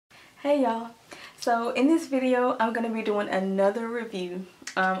Hey y'all, so in this video I'm going to be doing another review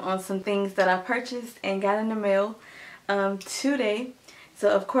on some things that I purchased and got in the mail today. So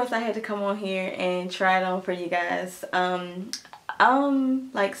of course I had to come on here and try it on for you guys.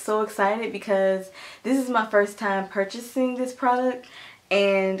 I'm like so excited because this is my first time purchasing this product,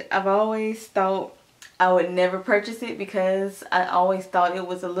 and I've always thought I would never purchase it because I always thought it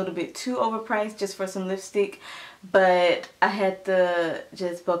was a little bit too overpriced just for some lipstick. But I had to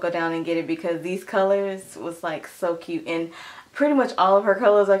just buckle down and get it because these colors was like so cute, and pretty much all of her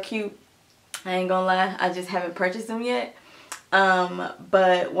colors are cute. I ain't gonna lie, I just haven't purchased them yet.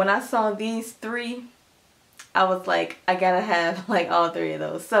 But when I saw these three, I was like, I gotta have like all three of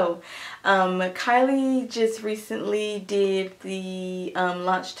those. So Kylie just recently did the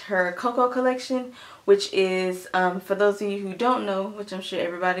launched her KoKo collection, which is for those of you who don't know, which I'm sure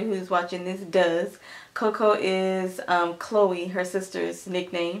everybody who's watching this does, KoKo is Chloe, her sister's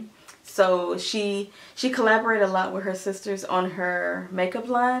nickname. So she collaborated a lot with her sisters on her makeup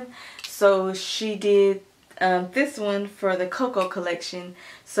line. So she did this one for the KoKo collection.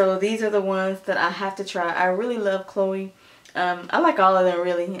 So these are the ones that I have to try. I really love Chloe. I like all of them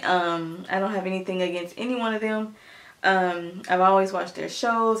really. I don't have anything against any one of them. I've always watched their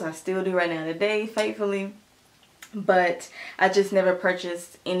shows. I still do right now today, faithfully. But I just never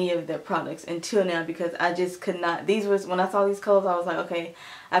purchased any of their products until now because I just could not. These was, when I saw these colors, I was like, okay,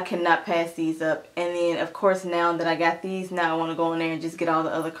 I cannot pass these up. And then of course now that I got these, now I want to go in there and just get all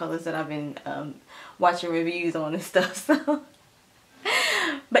the other colors that I've been watching reviews on and stuff. So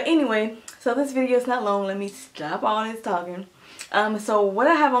but anyway, so this video is not long. Let me stop all this talking. So what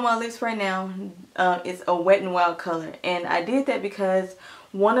I have on my lips right now is a Wet n Wild color, and I did that because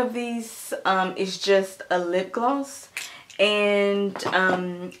one of these is just a lip gloss, and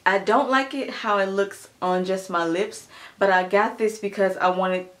I don't like it how it looks on just my lips, but I got this because I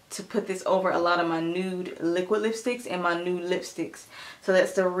wanted to put this over a lot of my nude liquid lipsticks and my nude lipsticks. So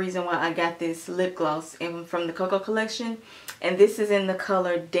that's the reason why I got this lip gloss from the KoKo collection, and this is in the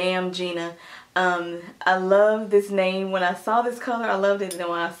color Damn Gina. I love this name. When I saw this color, I loved it, and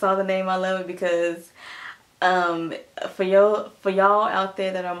when I saw the name, I love it because for y'all out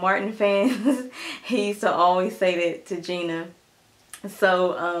there that are Martin fans, he used to always say that to Gina.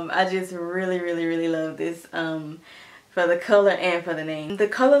 So I just really love this for the color and for the name. The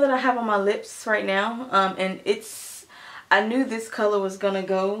color that I have on my lips right now, and I knew this color was gonna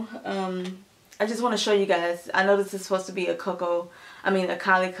go. I just want to show you guys. I know this is supposed to be a Kylie.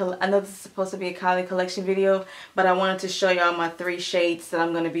 I know this is supposed to be a Kylie collection video, but I wanted to show y'all my three shades that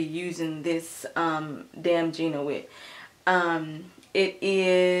I'm going to be using this Damn Gina with. It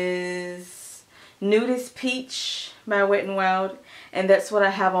is Nudist Peach by Wet n Wild, and that's what I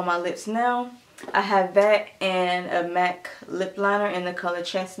have on my lips now. I have that and a MAC lip liner in the color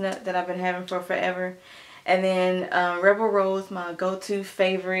Chestnut that I've been having for forever. And then Rebel Rose, my go-to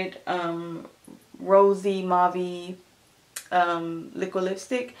favorite rosy mauve liquid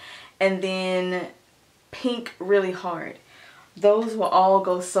lipstick, and then Pink Really Hard. Those will all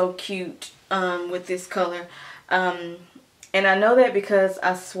go so cute with this color. And I know that because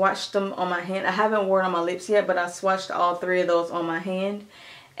I swatched them on my hand. I haven't worn on my lips yet, but I swatched all three of those on my hand,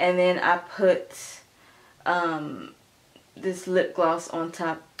 and then I put this lip gloss on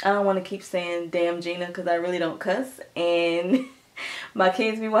top. I don't want to keep saying Damn Gina because I really don't cuss, and my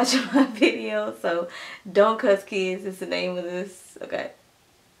kids be watching my video, so don't cuss, kids. It's the name of this. Okay,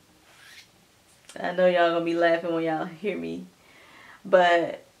 I know y'all gonna be laughing when y'all hear me,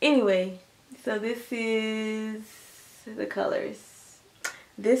 but anyway, so this is the colors.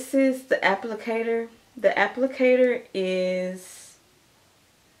 This is the applicator. The applicator is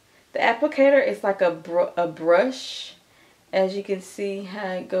like a brush. As you can see how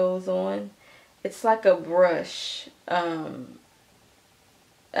it goes on, it's like a brush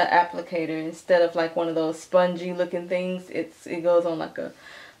applicator instead of like one of those spongy looking things. It goes on like a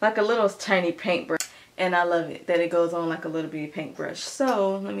little tiny paintbrush, and I love it that it goes on like a little bitty paintbrush.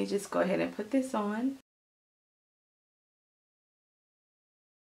 So let me just go ahead and put this on.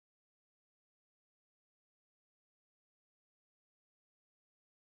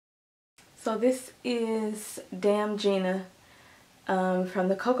 So this is Damn Gina from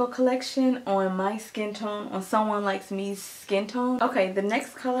the KoKo collection on my skin tone, on someone like me's skin tone. Okay, the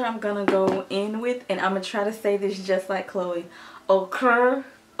next color I'm gonna go in with, and I'm gonna try to say this just like Chloe. Okurr,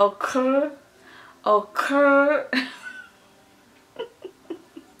 Okurr, Okurr.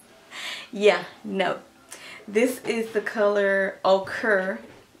 Yeah, no. This is the color Okurr.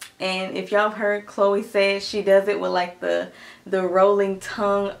 And if y'all heard Chloe say it, she does it with like the rolling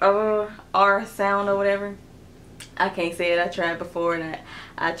tongue R sound or whatever. I can't say it. I tried before and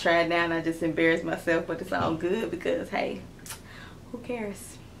I tried now and I just embarrassed myself, but it's all good because hey, who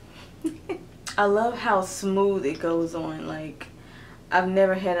cares? I love how smooth it goes on. Like, I've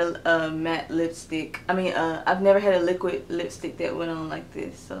never had a matte lipstick. I mean, I've never had a liquid lipstick that went on like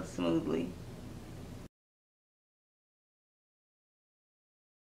this so smoothly.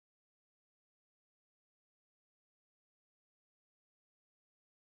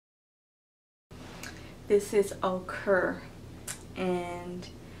 This is Okurr, and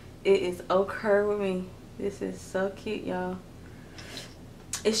it is Okurr with me. This is so cute, y'all.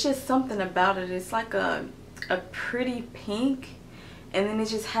 It's just something about it. It's like a pretty pink, and then it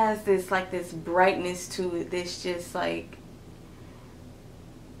just has this like this brightness to it. That's just like,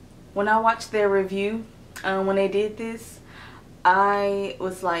 when I watched their review, when they did this, I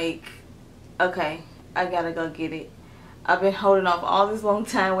was like, okay, I gotta go get it. I've been holding off all this long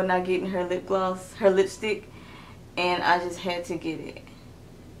time with not getting her lip gloss, her lipstick, and I just had to get it.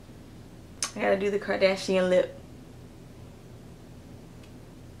 I gotta do the Kardashian lip.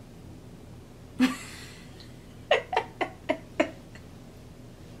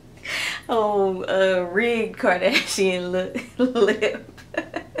 Oh, rigged Kardashian lip.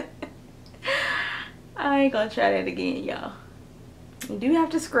 I ain't gonna try that again, y'all. You do have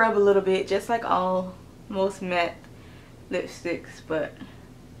to scrub a little bit, just like most matte lipsticks, but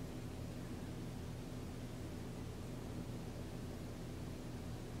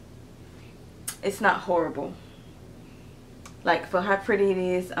it's not horrible. Like, for how pretty it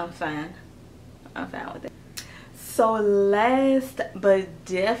is, I'm fine. I'm fine with it. So last but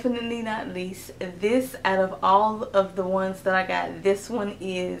definitely not least, this, out of all of the ones that I got, this one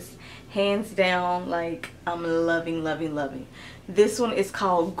is hands down, like, I'm loving, loving, loving. This one is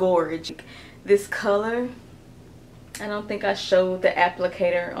called Gorg. This color, I don't think I showed the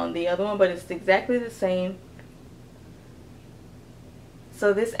applicator on the other one, but it's exactly the same.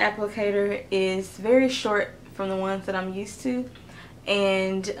 So this applicator is very short from the ones that I'm used to,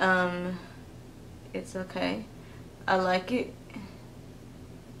 and it's okay. I like it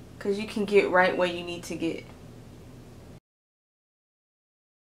because you can get right where you need to get.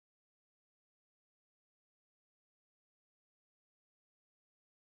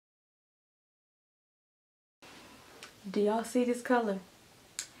 Do y'all see this color?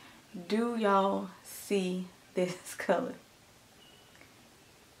 Do y'all see this color?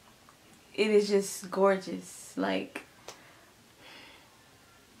 It is just gorgeous. Like,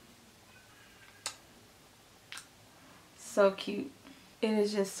 so cute. It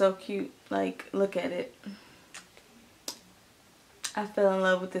is just so cute. Like, look at it. I fell in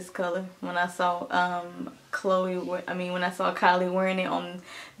love with this color when I saw when I saw Kylie wearing it on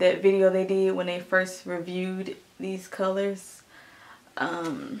that video they did when they first reviewed these colors.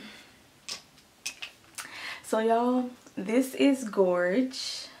 So y'all, this is Gorg.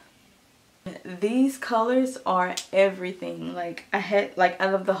 These colors are everything. Like, I had, like,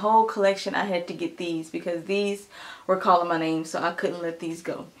 out of the whole collection, I had to get these because these were calling my name, so I couldn't let these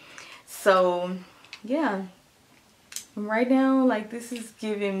go. So yeah, right now, like, this is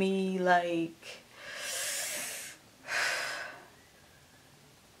giving me like,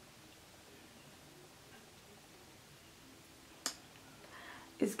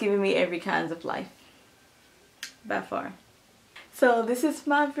 it's giving me every kind of life by far. So this is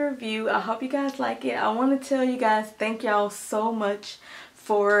my review. I hope you guys like it. I want to tell you guys thank y'all so much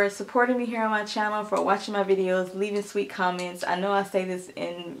for supporting me here on my channel, for watching my videos, leaving sweet comments. I know I say this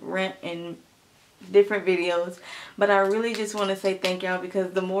in different videos, but I really just want to say thank y'all,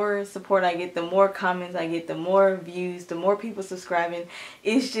 because the more support I get, the more comments I get, the more views, the more people subscribing.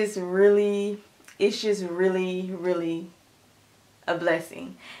 It's just really a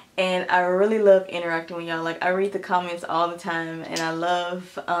blessing. And I really love interacting with y'all. Like, I read the comments all the time, and I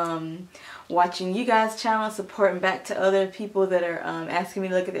love watching you guys' channel, supporting back to other people that are asking me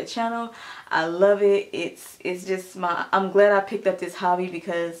to look at their channel. I love it. It's just I'm glad I picked up this hobby,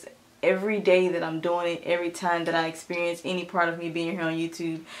 because every day that I'm doing it, every time that I experience any part of me being here on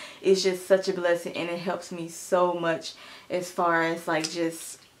YouTube, it's just such a blessing, and it helps me so much as far as like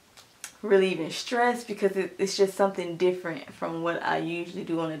just relieving stress, because it's just something different from what I usually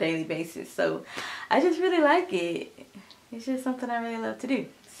do on a daily basis. So I just really like it. It's just something I really love to do.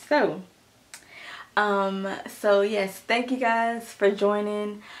 So so yes, thank you guys for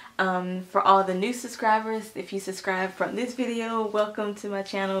joining. For all the new subscribers, if you subscribe from this video, welcome to my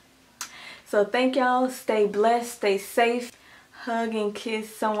channel. So thank y'all. Stay blessed, stay safe. Hug and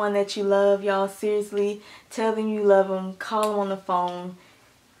kiss someone that you love, y'all. Seriously, tell them you love them. Call them on the phone.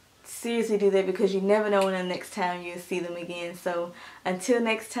 Seriously do that, because you never know when the next time you'll see them again. So until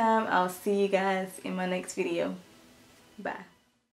next time, I'll see you guys in my next video. Bye.